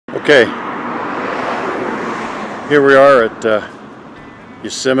Okay, here we are at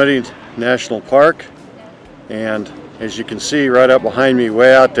Yosemite National Park, and as you can see right up behind me,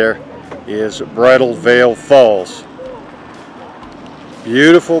 way out there, is Bridal Veil Falls.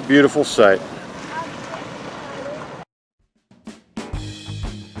 Beautiful, beautiful sight.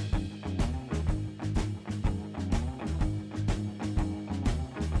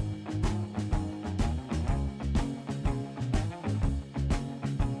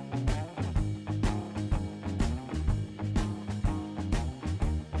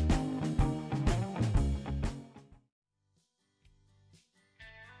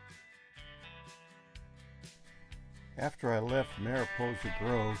 After I left Mariposa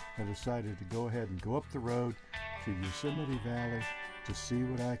Grove, I decided to go ahead and go up the road to Yosemite Valley to see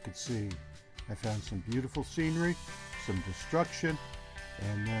what I could see. I found some beautiful scenery, some destruction,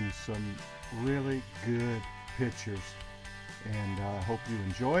 and then some really good pictures. And I hope you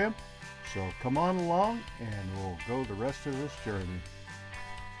enjoy them. So come on along and we'll go the rest of this journey.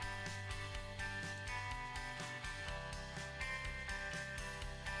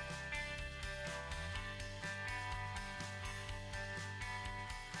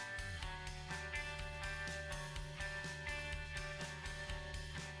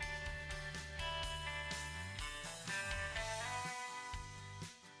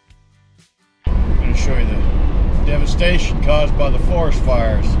 Show you the devastation caused by the forest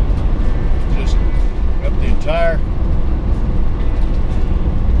fires. Just up the entire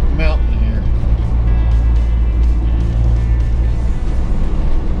mountain here.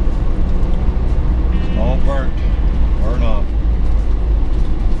 It's all burnt off.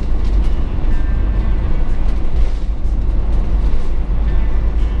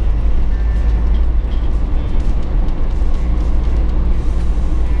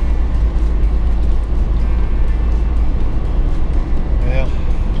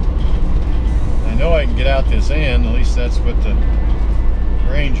 I can get out this end, at least that's what the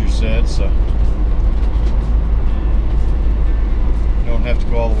ranger said, so you don't have to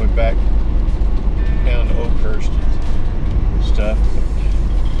go all the way back down to Oakhurst and stuff.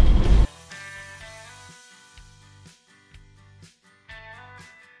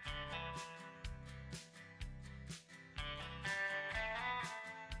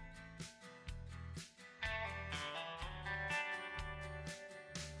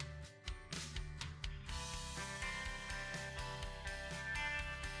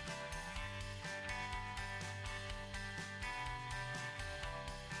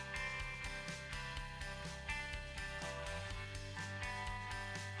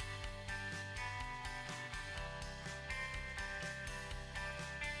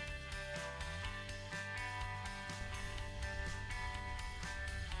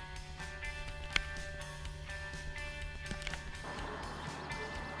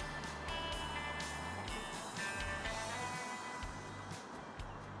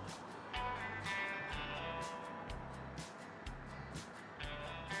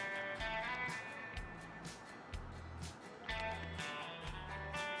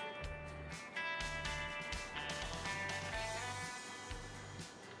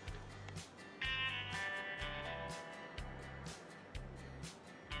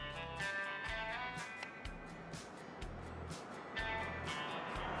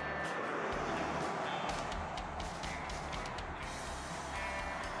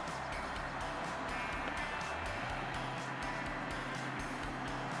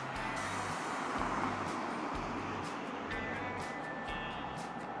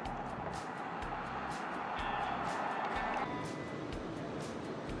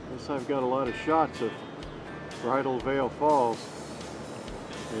 I've got a lot of shots of Bridal Veil Falls.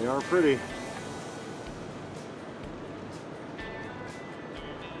 They are pretty.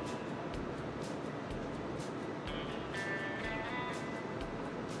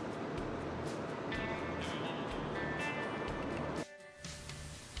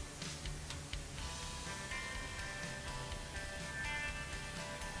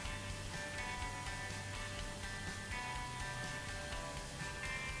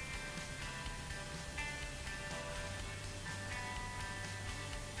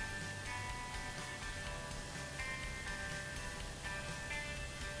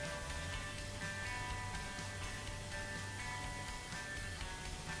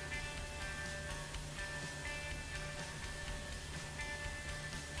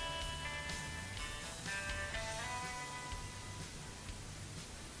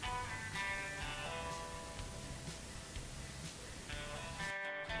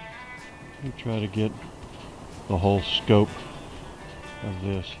 Let me try to get the whole scope of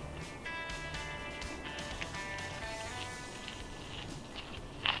this.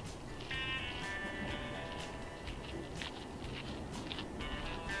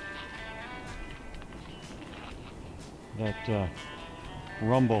 that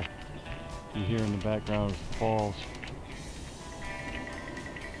rumble you hear in the background of the falls.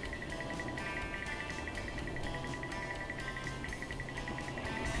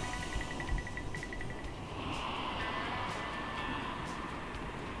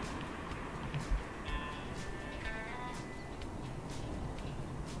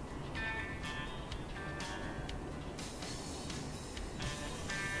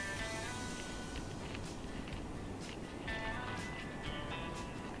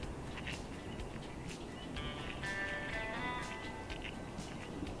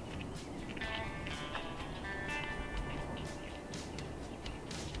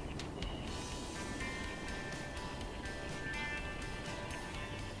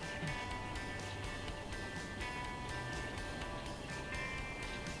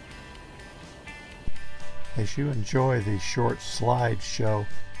 As you enjoy the short slideshow,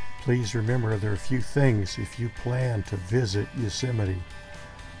 please remember there are a few things if you plan to visit Yosemite.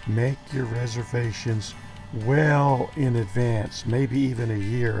 Make your reservations well in advance, maybe even a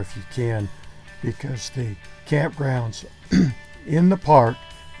year if you can, because the campgrounds in the park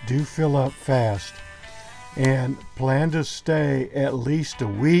do fill up fast. And plan to stay at least a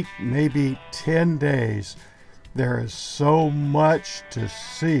week, maybe 10 days. There is so much to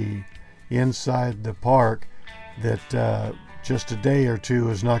see inside the park that just a day or two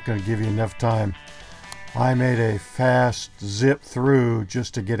is not going to give you enough time. I made a fast zip through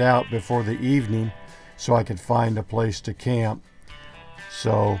just to get out before the evening so I could find a place to camp.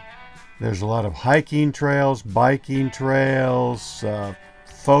 So there's a lot of hiking trails, biking trails,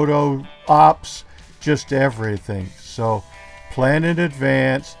 photo ops, just everything. So plan in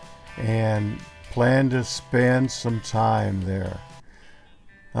advance and plan to spend some time there.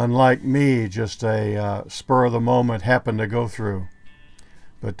 Unlike me, just a spur of the moment happened to go through.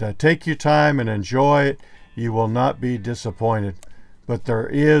 But take your time and enjoy it. You will not be disappointed. But there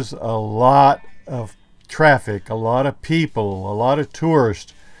is a lot of traffic, a lot of people, a lot of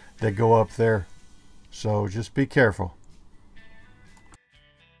tourists that go up there. So just be careful.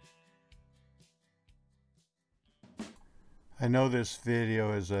 I know this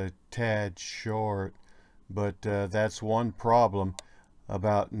video is a tad short, but that's one problem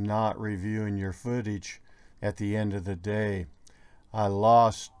about not reviewing your footage at the end of the day. I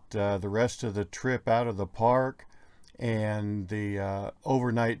lost the rest of the trip out of the park and the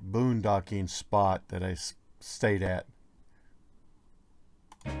overnight boondocking spot that I stayed at.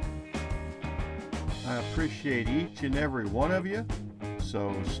 I appreciate each and every one of you,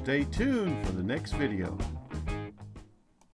 so stay tuned for the next video.